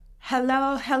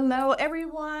Hello,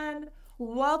 everyone.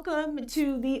 Welcome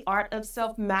to the Art of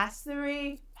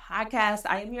Self-Mastery podcast.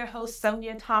 I am your host,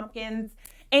 Sonia Tompkins,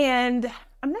 and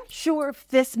I'm not sure if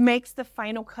this makes the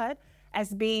final cut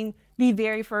as being the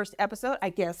very first episode. I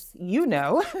guess you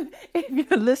know if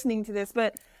you're listening to this,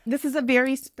 but this is a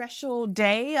very special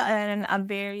day and a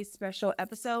very special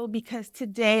episode because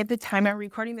today, at the time I'm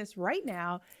recording this right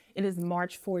now, it is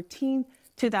March 14th,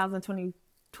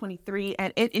 2023,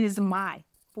 and it is my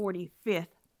 45th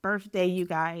birthday, you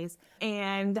guys.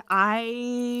 And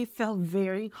I felt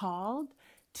very called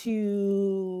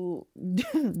to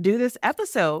do this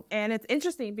episode. And it's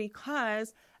interesting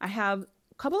because I have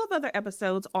a couple of other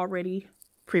episodes already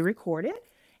pre-recorded.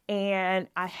 And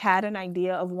I had an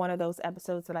idea of one of those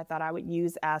episodes that I thought I would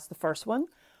use as the first one,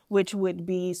 which would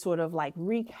be sort of like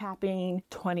recapping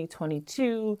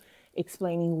 2022,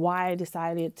 explaining why I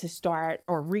decided to start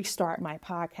or restart my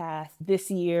podcast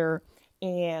this year,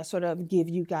 and sort of give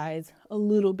you guys a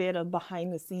little bit of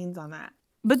behind the scenes on that.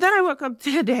 But then I woke up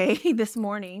today, this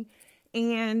morning,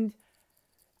 and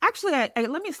actually,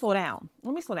 let me slow down.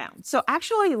 So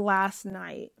actually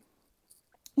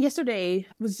yesterday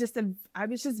I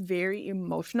was just very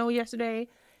emotional yesterday,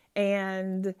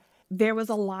 and there was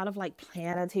a lot of like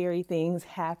planetary things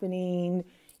happening.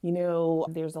 You know,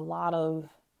 there's a lot of,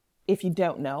 if you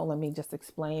don't know, let me just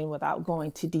explain without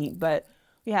going too deep, but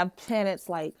we have planets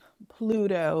like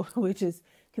Pluto, which is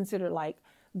considered like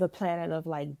the planet of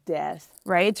like death,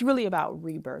 right? It's really about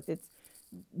rebirth. It's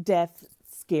death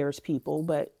scares people,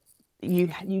 but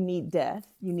you need death.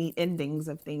 You need endings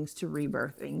of things to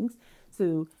rebirth things.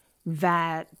 So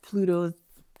that Pluto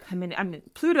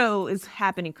is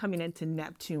happening coming into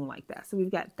Neptune like that. So we've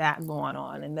got that going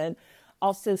on. And then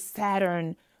also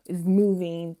Saturn is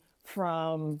moving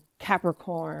from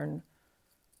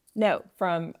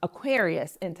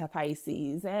Aquarius into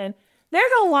Pisces. And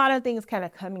there's a lot of things kind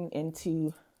of coming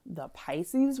into the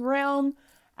Pisces realm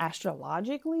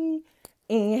astrologically.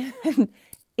 And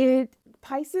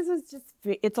Pisces is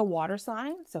it's a water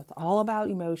sign. So it's all about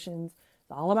emotions.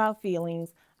 It's all about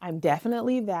feelings. I'm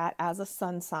definitely that as a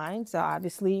sun sign. So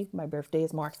obviously my birthday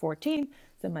is March 14th.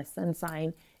 So my sun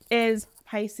sign is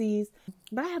Pisces.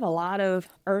 But I have a lot of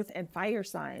earth and fire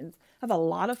signs. I have a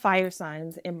lot of fire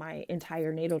signs in my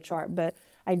entire natal chart, but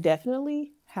I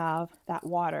definitely have that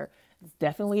water. It's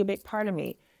definitely a big part of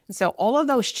me. And so all of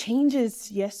those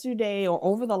changes yesterday or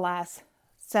over the last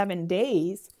 7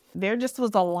 days, there just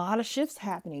was a lot of shifts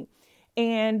happening.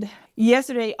 And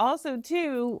yesterday also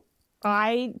too,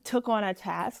 I took on a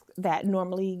task that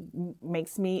normally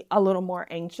makes me a little more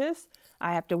anxious.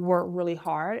 I have to work really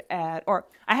hard or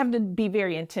I have to be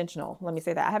very intentional. Let me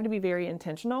say that. I have to be very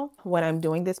intentional when I'm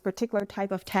doing this particular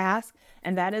type of task,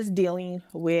 and that is dealing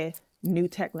with new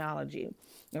technology.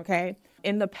 Okay.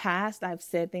 In the past, I've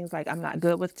said things like, I'm not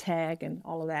good with tech and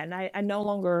all of that. And I no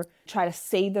longer try to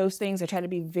say those things. I try to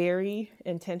be very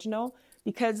intentional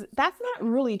because that's not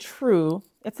really true.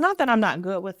 It's not that I'm not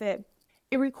good with it.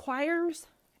 It requires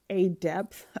a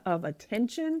depth of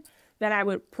attention that I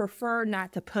would prefer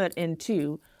not to put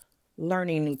into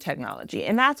learning new technology.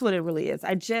 And that's what it really is.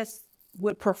 I just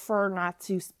would prefer not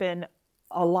to spend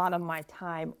a lot of my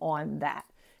time on that.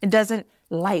 It doesn't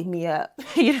light me up.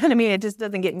 You know what I mean? It just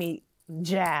doesn't get me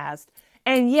jazzed.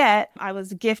 And yet I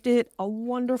was gifted a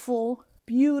wonderful,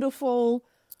 beautiful,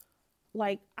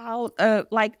 I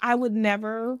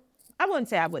wouldn't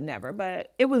say I would never,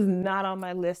 but it was not on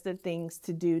my list of things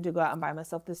to do to go out and buy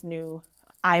myself this new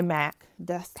iMac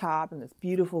desktop and this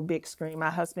beautiful big screen. My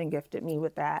husband gifted me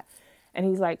with that. And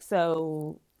he's like,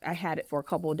 so I had it for a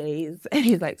couple of days. And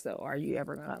he's like, so are you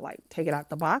ever gonna like take it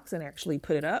out the box and actually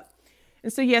put it up?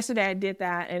 And so yesterday I did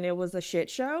that, and it was a shit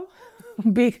show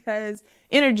because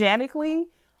energetically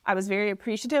I was very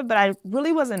appreciative, but I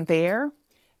really wasn't there.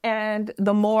 And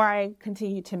the more I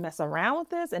continued to mess around with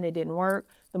this and it didn't work,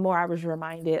 the more I was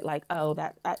reminded like, oh,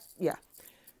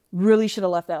 really should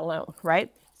have left that alone,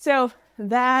 right? So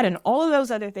that and all of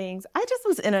those other things, I just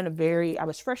was I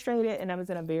was frustrated and I was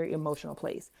in a very emotional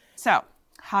place. So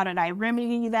how did I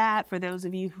remedy that? For those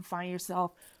of you who find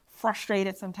yourself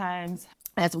frustrated sometimes,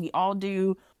 as we all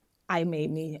do, I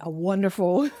made me a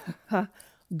wonderful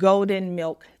golden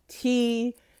milk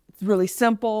tea. It's really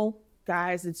simple.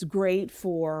 Guys, it's great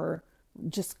for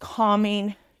just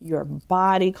calming your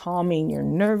body, calming your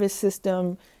nervous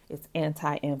system. It's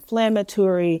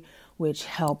anti-inflammatory, which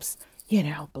helps,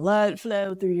 blood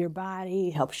flow through your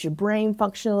body, helps your brain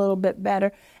function a little bit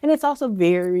better. And it's also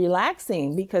very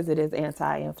relaxing because it is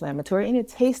anti-inflammatory and it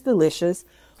tastes delicious,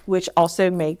 which also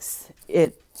makes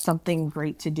it something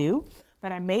great to do.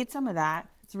 But I made some of that.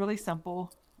 It's really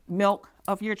simple. Milk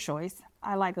of your choice.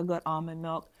 I like a good almond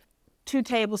milk. 2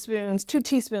 teaspoons,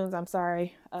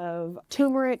 of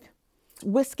turmeric.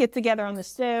 Whisk it together on the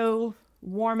stove,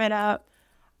 warm it up.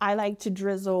 I like to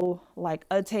drizzle like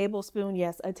a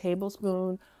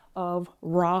tablespoon of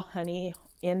raw honey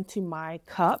into my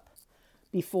cup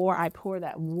before I pour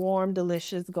that warm,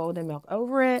 delicious golden milk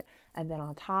over it. And then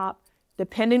on top,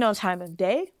 depending on time of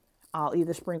day, I'll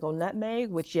either sprinkle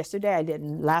nutmeg, which last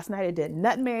night I did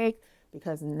nutmeg,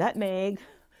 because nutmeg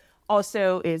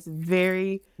also is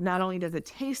not only does it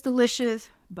taste delicious,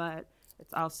 but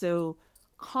it's also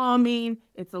calming.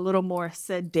 It's a little more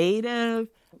sedative.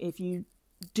 If you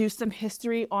do some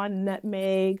history on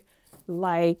nutmeg,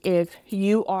 like if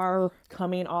you are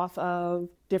coming off of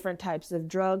different types of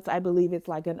drugs, I believe it's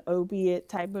like an opiate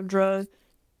type of drug.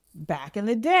 Back in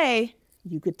the day,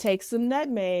 you could take some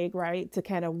nutmeg, right, to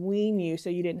kind of wean you so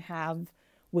you didn't have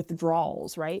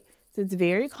withdrawals, right? So it's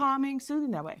very calming,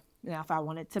 soothing that way. Now, if I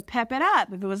wanted to pep it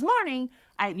up, if it was morning,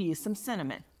 I'd use some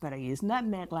cinnamon. But I used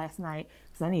nutmeg last night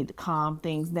because I needed to calm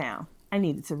things down. I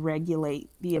needed to regulate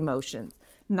the emotions.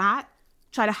 Not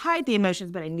try to hide the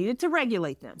emotions, but I needed to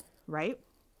regulate them, right?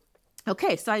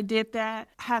 Okay, so I did that.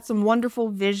 Had some wonderful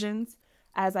visions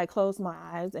as I closed my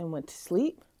eyes and went to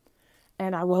sleep.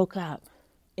 And I woke up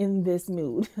in this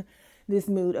mood, this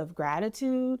mood of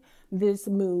gratitude, this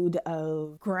mood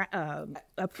of,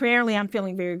 apparently I'm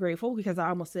feeling very grateful because I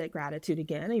almost said gratitude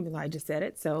again, even though I just said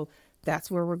it. So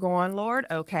that's where we're going, Lord.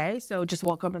 Okay, so just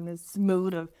woke up in this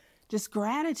mood of just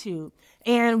gratitude.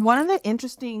 And one of the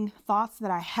interesting thoughts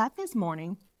that I had this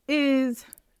morning is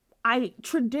I'm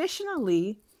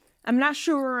not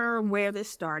sure where this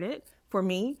started for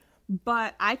me,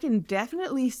 but I can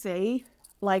definitely say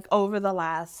like over the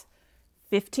last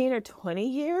 15 or 20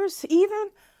 years even,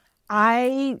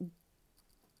 I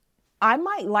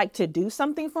might like to do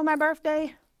something for my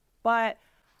birthday, but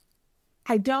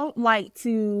I don't like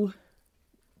to,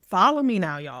 follow me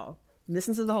now, y'all.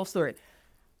 Listen to the whole story.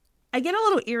 I get a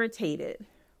little irritated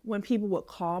when people would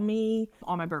call me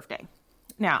on my birthday.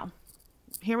 Now,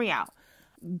 hear me out.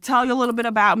 Tell you a little bit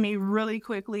about me really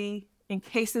quickly in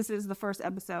case this is the first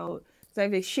episode. So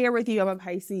I share with you, I'm a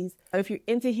Pisces. If you're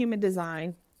into human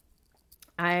design,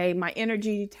 my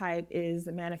energy type is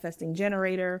a manifesting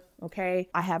generator, okay?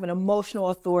 I have an emotional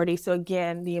authority. So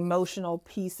again, the emotional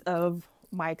piece of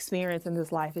my experience in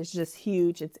this life is just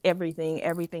huge. It's everything.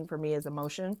 Everything for me is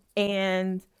emotion.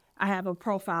 And I have a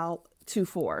profile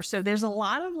 2/4. So there's a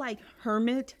lot of like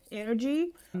hermit energy.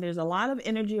 There's a lot of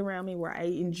energy around me where I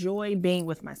enjoy being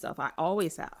with myself. I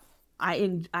always have.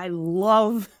 I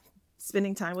love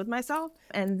spending time with myself.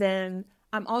 And then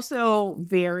I'm also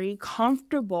very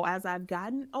comfortable as I've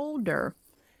gotten older.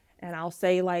 And I'll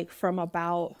say like from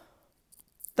about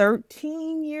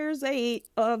 13 years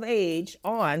of age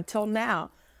on till now,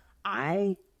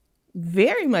 I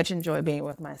very much enjoy being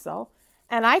with myself.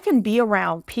 And I can be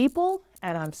around people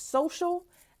and I'm social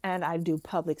and I do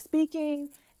public speaking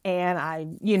and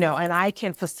I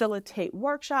can facilitate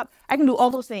workshop. I can do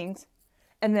all those things.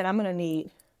 And then I'm going to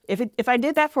need, if I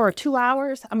did that for 2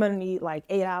 hours, I'm going to need like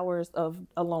 8 hours of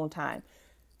alone time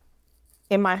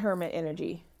in my hermit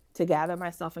energy to gather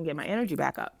myself and get my energy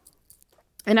back up.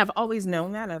 And I've always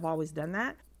known that. I've always done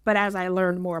that. But as I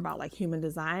learned more about like human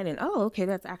design and, okay,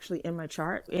 that's actually in my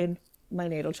chart, in my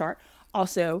natal chart.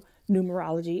 Also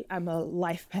numerology. I'm a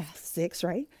life path 6,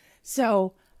 right?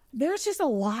 So there's just a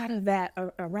lot of that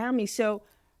around me. So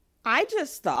I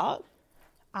just thought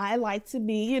I like to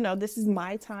be, this is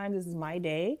my time. This is my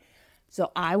day.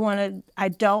 So I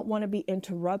don't want to be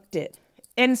interrupted.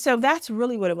 And so that's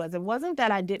really what it was. It wasn't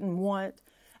that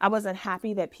I wasn't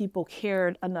happy that people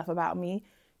cared enough about me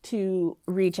to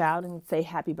reach out and say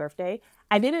happy birthday.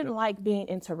 I didn't like being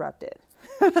interrupted.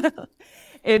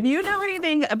 If you know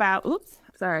anything about,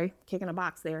 kicking a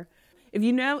box there. If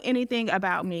you know anything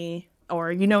about me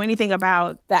or you know anything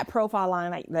about that profile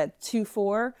line, like that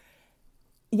 2/4,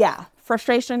 yeah,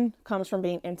 frustration comes from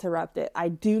being interrupted. I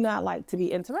do not like to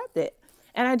be interrupted.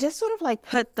 And I just sort of like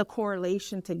put the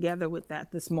correlation together with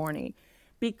that this morning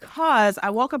because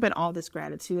I woke up in all this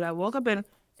gratitude. I woke up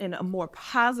in a more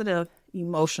positive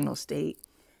emotional state,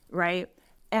 right?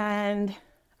 And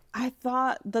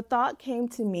the thought came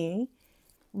to me,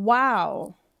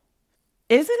 wow,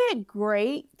 isn't it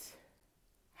great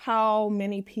how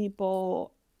many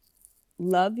people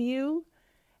love you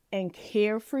and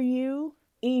care for you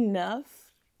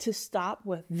enough to stop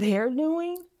what they're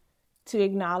doing to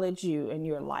acknowledge you in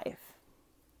your life?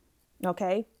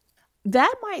 Okay?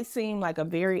 That might seem like a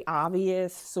very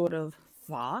obvious sort of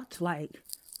thought, like,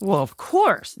 well, of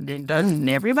course, doesn't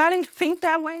everybody think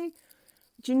that way?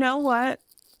 But you know what?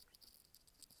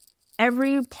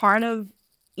 Every part of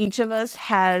each of us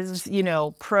has,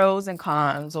 pros and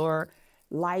cons, or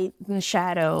light and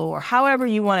shadow, or however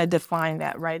you want to define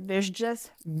that, right? There's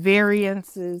just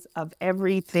variances of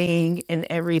everything and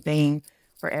everything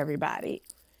for everybody.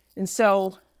 And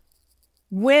so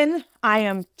when I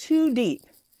am too deep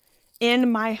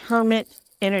in my hermit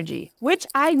energy, which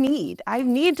I need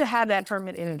to have that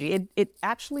hermit energy. It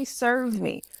actually serves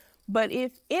me. But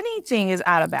if anything is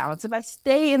out of balance, if I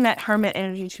stay in that hermit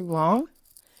energy too long,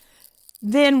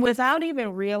 then without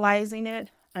even realizing it,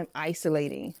 I'm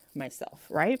isolating myself,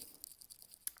 right?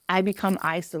 I become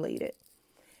isolated.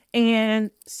 And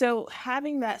so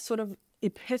having that sort of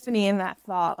epiphany and that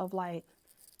thought of like,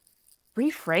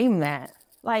 reframe that.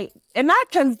 Like, and not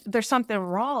because there's something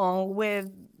wrong with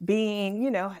being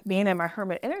in my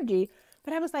hermit energy,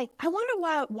 but I was like, I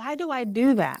wonder why do I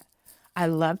do that? I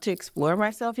love to explore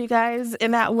myself, you guys,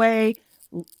 in that way.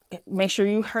 Make sure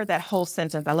you heard that whole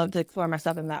sentence. I love to explore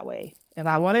myself in that way. If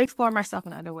I want to explore myself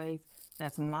in other ways,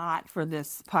 that's not for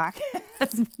this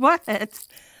podcast. But,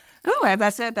 as I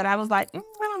said that, I was like, I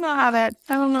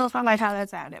don't know if I like how that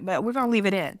sounded, but we're going to leave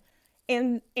it in.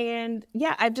 And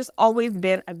yeah, I've just always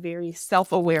been a very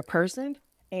self-aware person.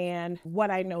 And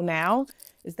what I know now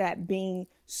is that being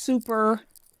super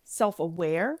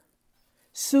self-aware,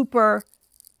 super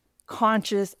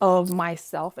conscious of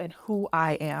myself and who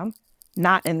I am,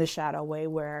 not in the shadow way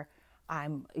where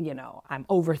I'm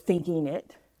overthinking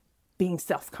it, being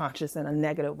self-conscious in a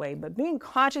negative way, but being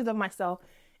conscious of myself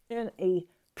in a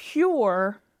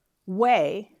pure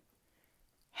way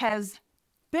has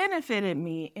benefited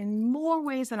me in more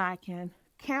ways than I can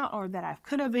count or that I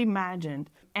could have imagined.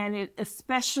 And it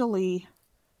especially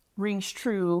rings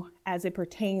true as it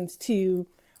pertains to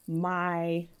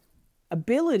my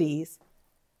abilities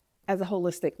as a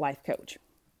holistic life coach.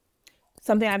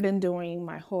 Something I've been doing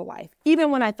my whole life. Even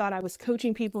when I thought I was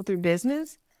coaching people through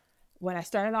business, when I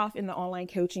started off in the online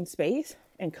coaching space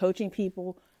and coaching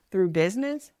people through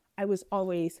business, I was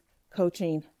always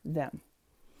coaching them.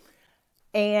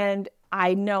 And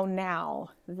I know now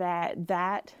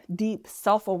that deep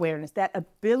self-awareness, that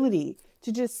ability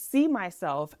to just see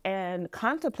myself and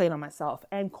contemplate on myself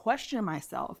and question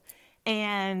myself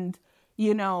and,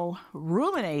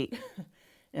 ruminate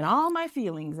and all my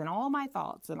feelings and all my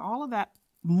thoughts and all of that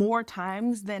more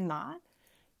times than not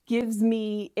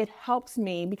it helps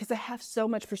me because I have so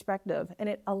much perspective, and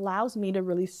it allows me to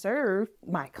really serve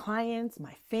my clients,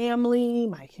 my family,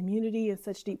 my community in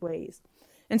such deep ways.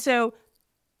 And so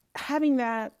having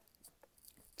that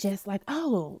just like,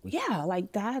 oh yeah,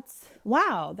 like look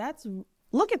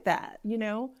at that,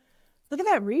 look at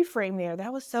that reframe there.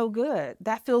 That was so good.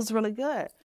 That feels really good.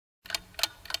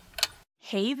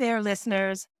 Hey there,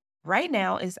 listeners. Right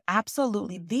now is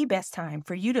absolutely the best time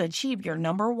for you to achieve your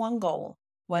number one goal.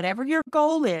 Whatever your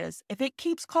goal is, if it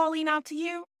keeps calling out to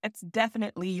you, it's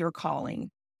definitely your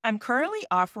calling. I'm currently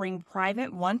offering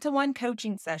private one-to-one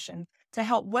coaching sessions to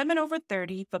help women over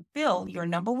 30 fulfill your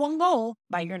number one goal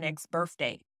by your next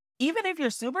birthday. Even if you're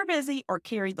super busy or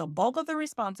carry the bulk of the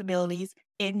responsibilities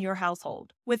in your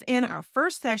household. Within our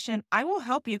first session, I will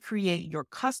help you create your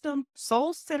custom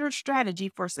soul-centered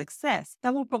strategy for success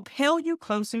that will propel you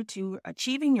closer to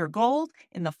achieving your goals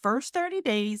in the first 30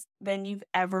 days than you've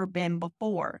ever been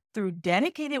before. Through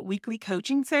dedicated weekly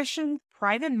coaching sessions,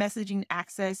 private messaging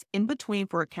access in between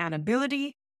for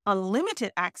accountability,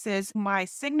 unlimited access to my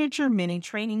signature mini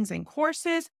trainings and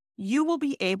courses, you will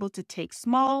be able to take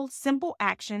small, simple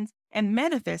actions and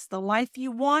manifest the life you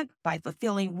want by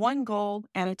fulfilling one goal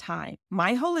at a time.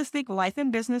 My holistic life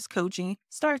and business coaching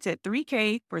starts at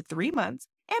 $3,000 for 3 months,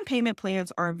 and payment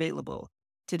plans are available.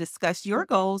 To discuss your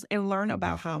goals and learn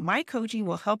about how my coaching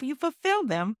will help you fulfill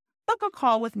them, book a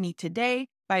call with me today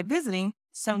by visiting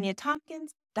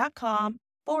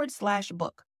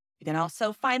soniatompkins.com/book. You can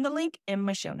also find the link in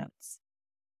my show notes.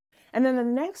 And then the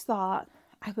next thought,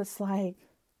 I was like,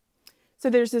 so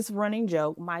there's this running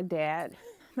joke. My dad,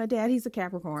 he's a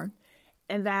Capricorn,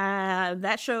 and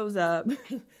that shows up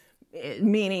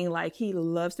meaning like he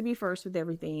loves to be first with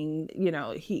everything. He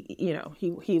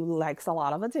likes a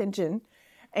lot of attention.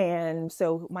 And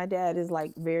so my dad is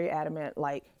like very adamant,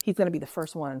 like he's going to be the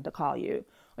first one to call you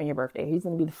on your birthday. He's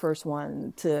going to be the first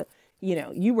one to,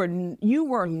 you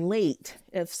were late.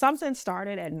 If something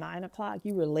started at 9:00,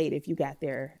 you were late if you got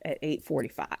there at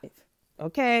 8:45.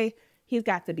 Okay. He's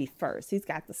got to be first. He's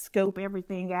got to scope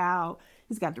everything out.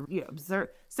 He's got to observe.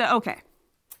 So, okay.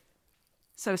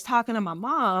 So I was talking to my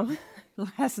mom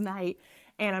last night,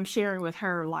 and I'm sharing with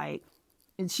her, like,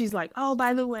 and she's like, oh,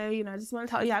 by the way, I just want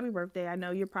to tell you happy birthday. I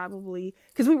know you're probably,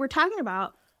 because we were talking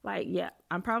about, like, yeah,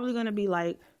 I'm probably going to be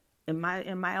like in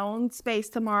my own space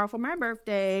tomorrow for my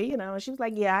birthday, and she was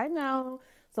like, yeah, I know.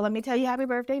 So let me tell you happy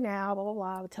birthday now, blah, blah,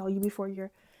 blah. I'll tell you before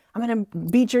I'm going to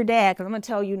beat your dad because I'm going to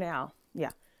tell you now.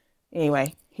 Yeah.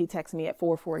 Anyway, he texted me at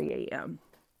 4:40 a.m.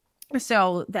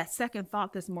 So that second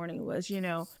thought this morning was,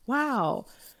 wow,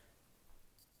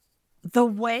 the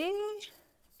way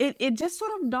it just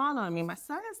sort of dawned on me.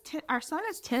 Our son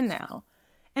is 10 now.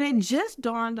 And it just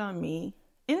dawned on me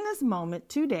in this moment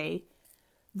today,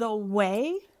 the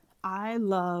way I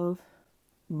love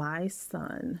my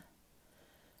son,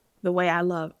 the way I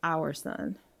love our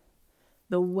son,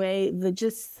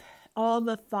 just all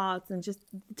the thoughts and just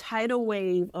the tidal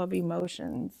wave of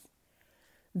emotions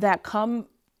that come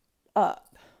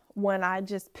up when I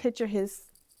just picture his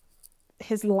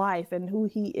life and who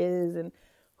he is and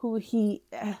who he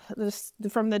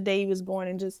from the day he was born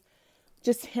and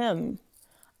just him.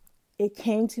 It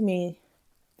came to me,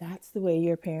 that's the way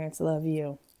your parents love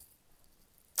you.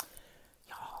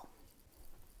 Y'all,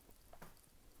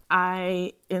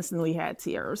 I instantly had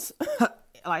tears.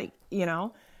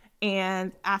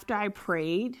 And after I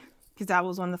prayed, because that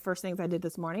was one of the first things I did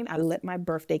this morning, I lit my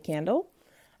birthday candle.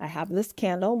 I have this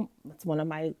candle. It's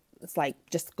like,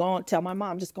 just tell my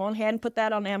mom, just go ahead and put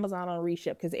that on Amazon on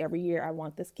reship, because every year I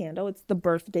want this candle. It's the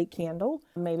birthday candle.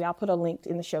 Maybe I'll put a link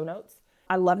in the show notes.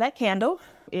 I love that candle.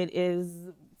 It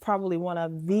is probably one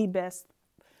of the best,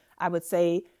 I would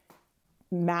say,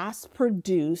 mass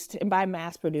produced. And by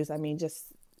mass produced, I mean just,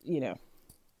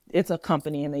 it's a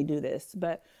company and they do this.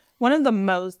 But one of the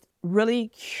most really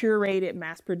curated,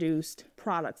 mass produced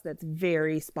products that's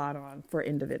very spot on for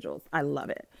individuals. I love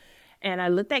it. And I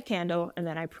lit that candle and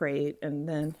then I prayed. And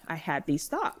then I had these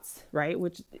thoughts, right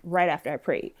after I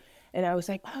prayed. And I was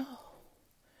like, oh,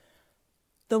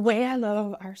 the way I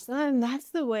love our son, that's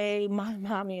the way my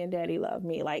mommy and daddy love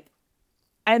me.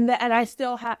 And I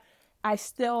still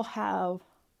have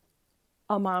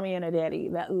a mommy and a daddy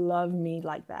that love me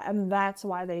like that. And that's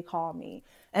why they call me.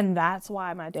 And that's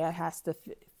why my dad has to,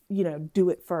 do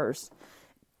it first.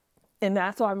 And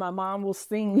that's why my mom will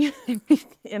sing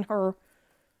in her,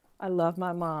 I love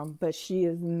my mom, but she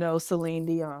is no Celine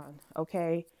Dion.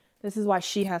 Okay. This is why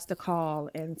she has to call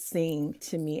and sing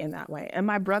to me in that way. And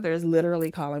my brother is literally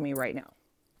calling me right now.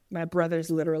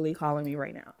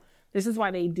 This is why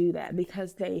they do that,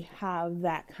 because they have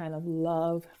that kind of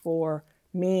love for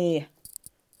me.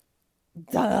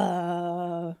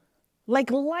 Duh. Like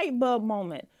light bulb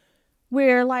moment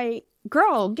where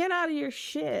girl, get out of your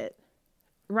shit,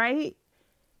 right?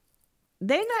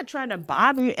 They're not trying to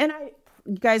bother you. And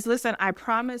guys, listen, I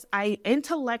promise I've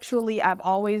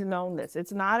always known this.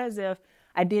 It's not as if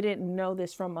I didn't know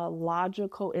this from a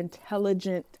logical,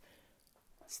 intelligent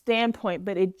standpoint,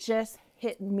 but it just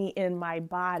hit me in my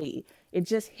body. It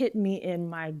just hit me in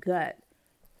my gut.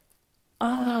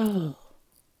 Oh.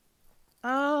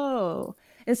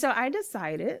 And so I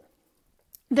decided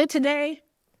that today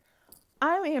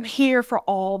I am here for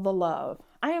all the love.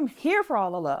 I am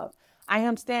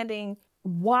standing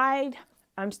wide.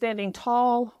 I'm standing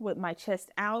tall with my chest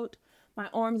out. My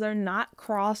arms are not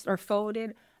crossed or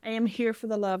folded. I am here for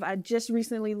the love. I just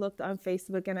recently looked on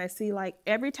Facebook and I see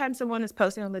every time someone is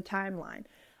posting on the timeline,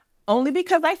 only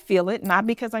because I feel it, not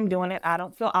because I'm doing it. I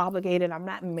don't feel obligated. I'm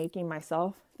not making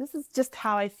myself. This is just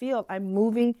how I feel. I'm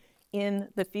moving in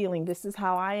the feeling. This is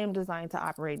how I am designed to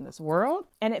operate in this world.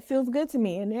 And it feels good to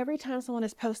me. And every time someone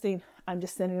is posting, I'm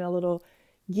just sending a little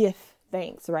GIF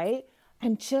thanks, right?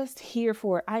 I'm just here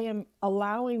for it. I am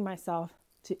allowing myself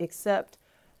to accept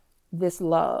this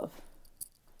love,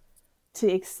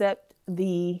 to accept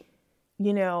the,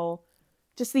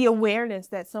 just the awareness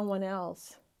that someone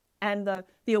else and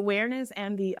the awareness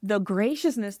and the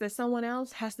graciousness that someone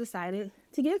else has decided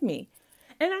to give me.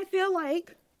 And I feel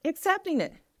like accepting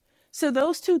it. So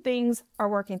those two things are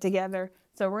working together.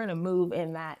 So we're going to move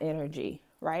in that energy,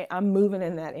 right? I'm moving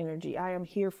in that energy. I am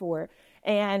here for it.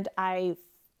 And I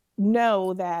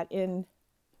know that in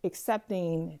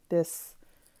accepting this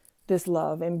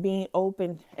love and being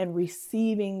open and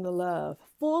receiving the love,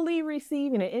 fully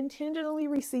receiving it, intentionally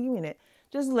receiving it,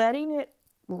 just letting it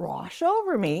wash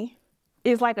over me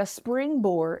is like a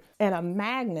springboard and a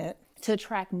magnet to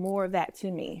attract more of that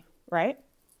to me, right?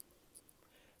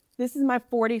 This is my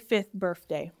 45th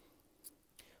birthday.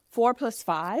 4 +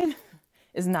 5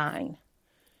 is 9.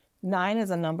 9 is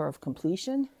a number of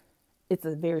completion. It's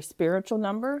a very spiritual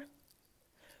number.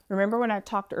 Remember when I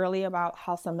talked earlier about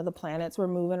how some of the planets were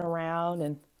moving around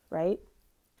and, right?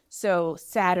 So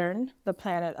Saturn, the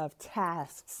planet of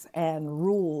tasks and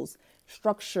rules,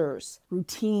 structures,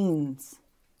 routines,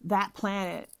 that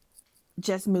planet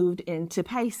just moved into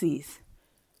Pisces.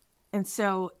 And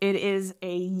so it is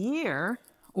a year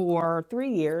or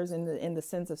 3 years in the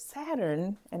sense of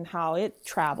Saturn and how it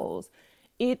travels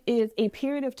it is a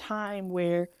period of time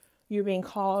where you're being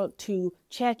called to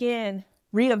check in,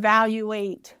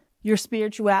 reevaluate your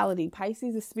spirituality.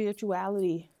 Pisces is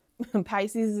spirituality.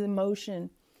 Pisces is emotion.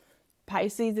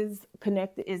 Pisces is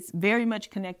very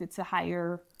much connected to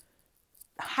higher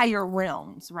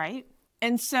realms, right?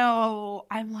 And so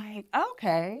I'm like,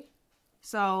 okay.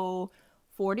 So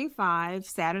 45,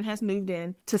 Saturn has moved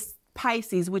in to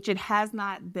Pisces, which it has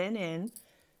not been in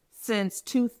since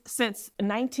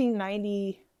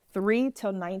 1993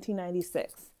 till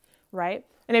 1996, right?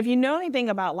 And if you know anything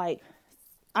about, like,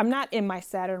 I'm not in my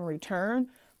Saturn return,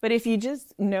 but if you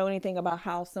just know anything about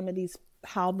how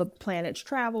the planets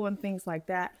travel and things like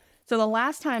that. So the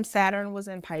last time Saturn was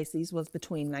in Pisces was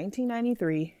between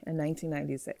 1993 and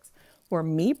 1996. For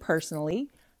me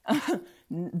personally,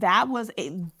 that was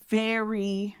a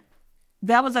very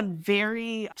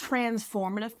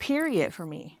transformative period for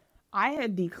me. I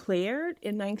had declared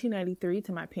in 1993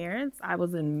 to my parents, I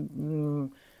was a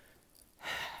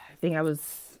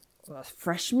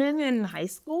freshman in high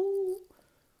school,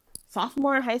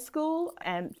 sophomore in high school.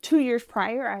 And 2 years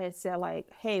prior, I had said, like,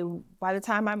 hey, by the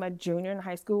time I'm a junior in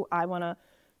high school, I want to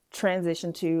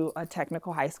transition to a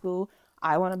technical high school.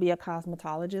 I want to be a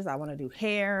cosmetologist. I want to do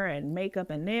hair and makeup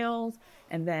and nails.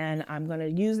 And then I'm going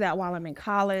to use that while I'm in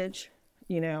college.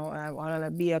 I want to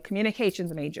be a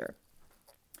communications major.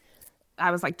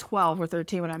 I was like 12 or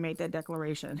 13 when I made that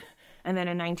declaration. And then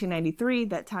in 1993,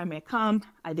 that time had come.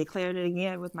 I declared it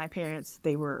again with my parents.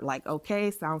 They were like, okay,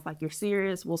 sounds like you're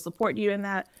serious. We'll support you in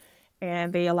that.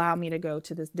 And they allowed me to go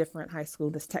to this different high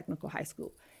school, this technical high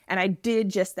school. And I did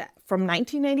just that. From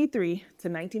 1983 to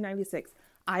 1996,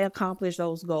 I accomplished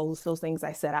those goals, those things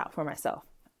I set out for myself.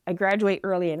 I graduated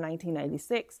early in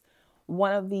 1996.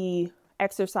 One of the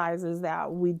exercises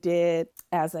that we did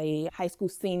as a high school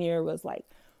senior was like,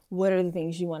 what are the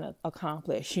things you want to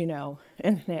accomplish, in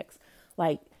the next,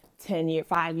 like,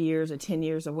 5 years or 10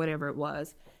 years or whatever it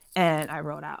was. And I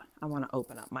wrote out, I want to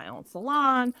open up my own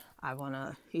salon. I want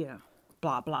to,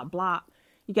 blah, blah, blah.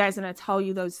 You guys, and I tell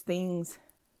you, those things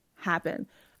happen.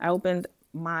 I was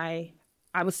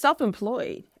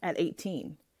self-employed at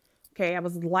 18. Okay. I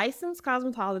was a licensed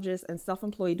cosmetologist and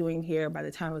self-employed doing hair by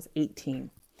the time I was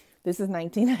 18. This is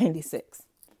 1996.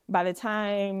 By the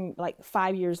time, like 4 or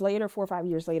 5 years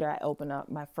later, I opened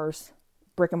up my first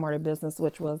brick and mortar business,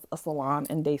 which was a salon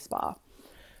and day spa.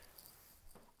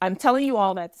 I'm telling you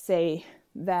all that to say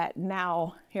that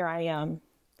now here I am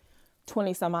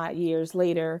 20 some odd years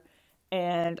later,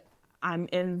 and I'm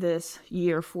in this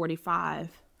year 45,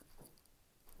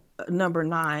 number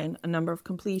 9, a number of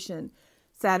completion.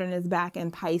 Saturn is back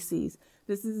in Pisces.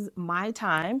 This is my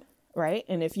time, right?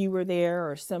 And if you were there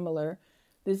or similar,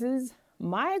 this is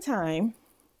my time,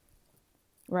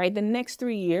 right? The next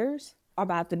 3 years are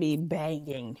about to be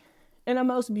banging in a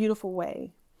most beautiful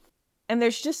way. And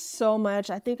there's just so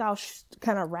much. I think I'll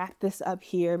kind of wrap this up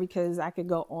here because I could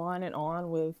go on and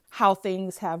on with how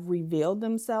things have revealed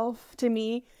themselves to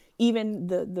me. Even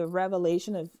the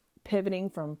revelation of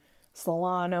pivoting from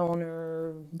salon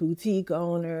owner, boutique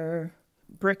owner,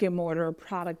 brick and mortar,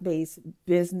 product-based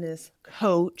business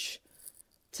coach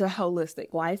to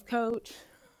holistic life coach.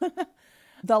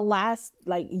 The last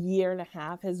year and a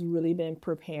half has really been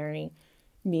preparing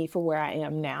me for where I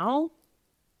am now.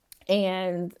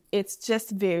 And it's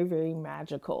just very, very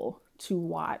magical to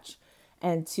watch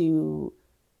and to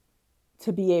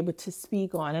be able to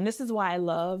speak on. And this is why I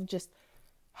love just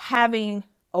having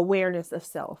awareness of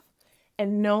self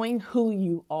and knowing who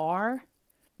you are.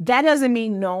 That doesn't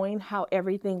mean knowing how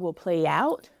everything will play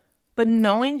out, but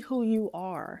knowing who you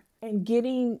are and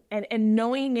getting and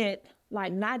knowing it,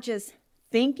 like not just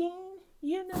thinking,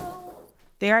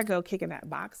 there I go kicking that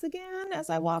box again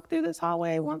as I walk through this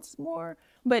hallway once more,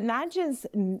 but not just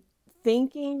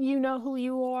thinking you know who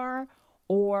you are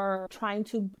or trying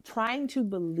to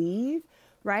believe,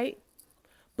 right?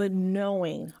 But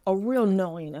knowing, a real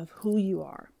knowing of who you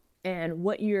are and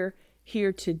what you're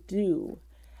here to do,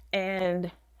 and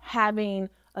having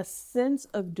a sense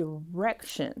of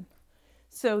direction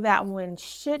so that when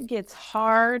shit gets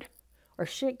hard or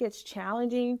shit gets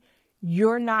challenging,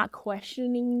 you're not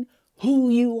questioning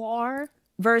who you are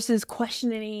versus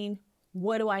questioning,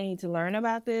 what do I need to learn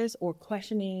about this, or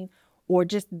questioning or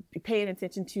just paying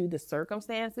attention to the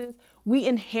circumstances. We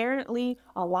inherently,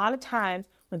 a lot of times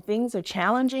when things are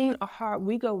challenging or hard,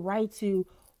 we go right to,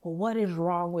 well, what is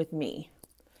wrong with me?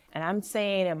 And I'm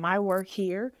saying in my work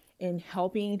here in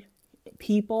helping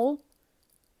people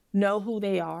know who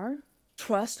they are,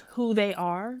 trust who they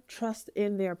are, trust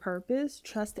in their purpose,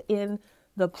 trust in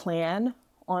the plan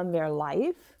on their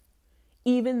life,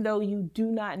 even though you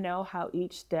do not know how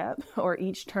each step or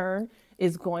each turn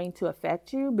is going to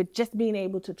affect you. But just being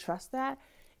able to trust that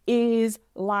is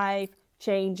life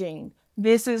changing.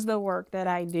 This is the work that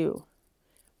I do.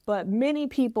 But many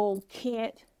people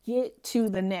can't get to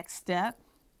the next step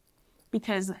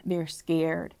because they're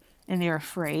scared and they're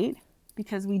afraid,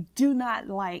 because we do not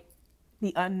like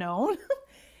the unknown.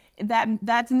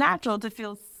 That's natural to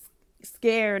feel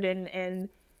scared and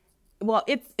well,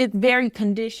 it's very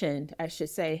conditioned, I should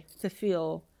say, to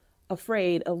feel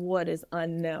afraid of what is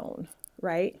unknown,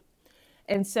 right?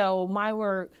 And so my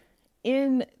work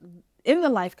in the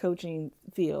life coaching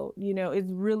field,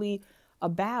 is really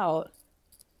about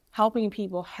helping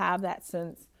people have that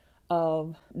sense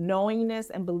of knowingness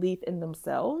and belief in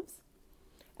themselves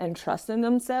and trust in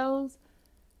themselves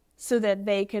so that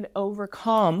they can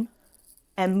overcome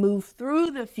and move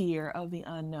through the fear of the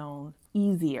unknown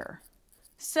easier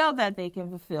so that they can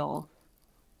fulfill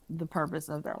the purpose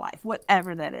of their life,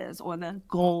 whatever that is, or the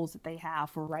goals that they have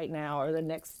for right now or the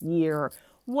next year, or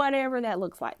whatever that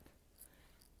looks like.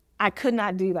 I could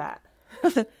not do that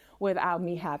without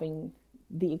me having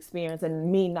the experience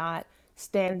and me not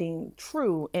standing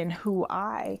true in who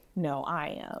I know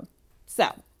I am.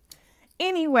 So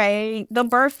anyway, the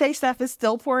birthday stuff is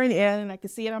still pouring in and I can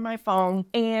see it on my phone.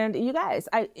 And you guys,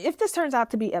 if this turns out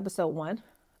to be episode 1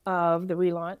 of the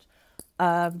relaunch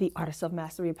of the Art of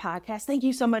Self-Mastery podcast, thank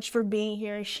you so much for being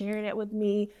here and sharing it with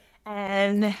me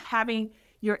and having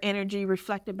your energy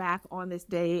reflected back on this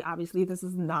day. Obviously, this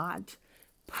is not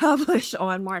published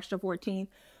on March the 14th,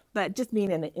 but just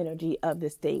being in the energy of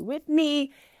this day with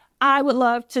me. I would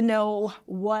love to know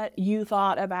what you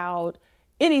thought about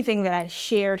anything that I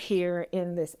shared here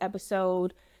in this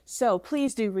episode. So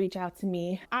please do reach out to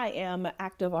me. I am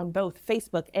active on both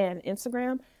Facebook and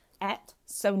Instagram at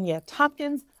Sonia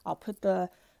Tompkins. I'll put the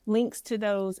links to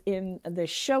those in the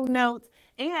show notes.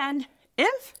 And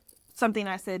if something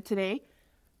I said today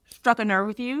struck a nerve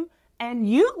with you and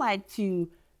you'd like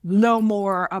to know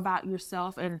more about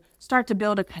yourself and start to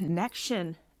build a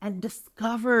connection and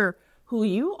discover who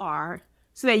you are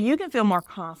so that you can feel more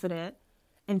confident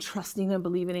and trusting and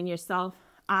believing in yourself,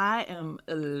 I am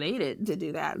elated to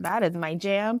do that. That is my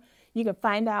jam. You can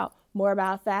find out more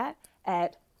about that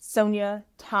at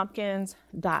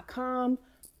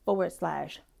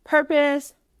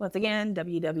soniatompkins.com/purpose. Once again,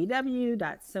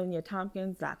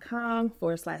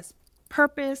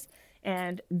 www.soniatompkins.com/purpose.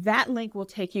 And that link will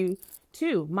take you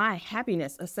to my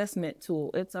happiness assessment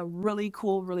tool. It's a really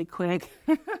cool, really quick,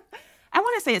 I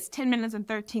want to say it's 10 minutes and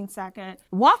 13-second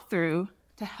walkthrough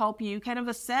to help you kind of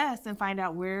assess and find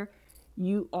out where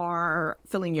you are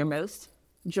feeling your most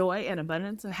joy and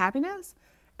abundance and happiness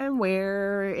and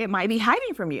where it might be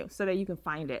hiding from you so that you can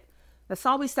find it. That's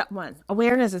always step 1.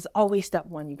 Awareness is always step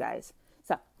 1, you guys.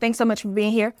 So thanks so much for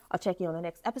being here. I'll check you on the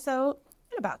next episode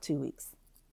in about 2 weeks.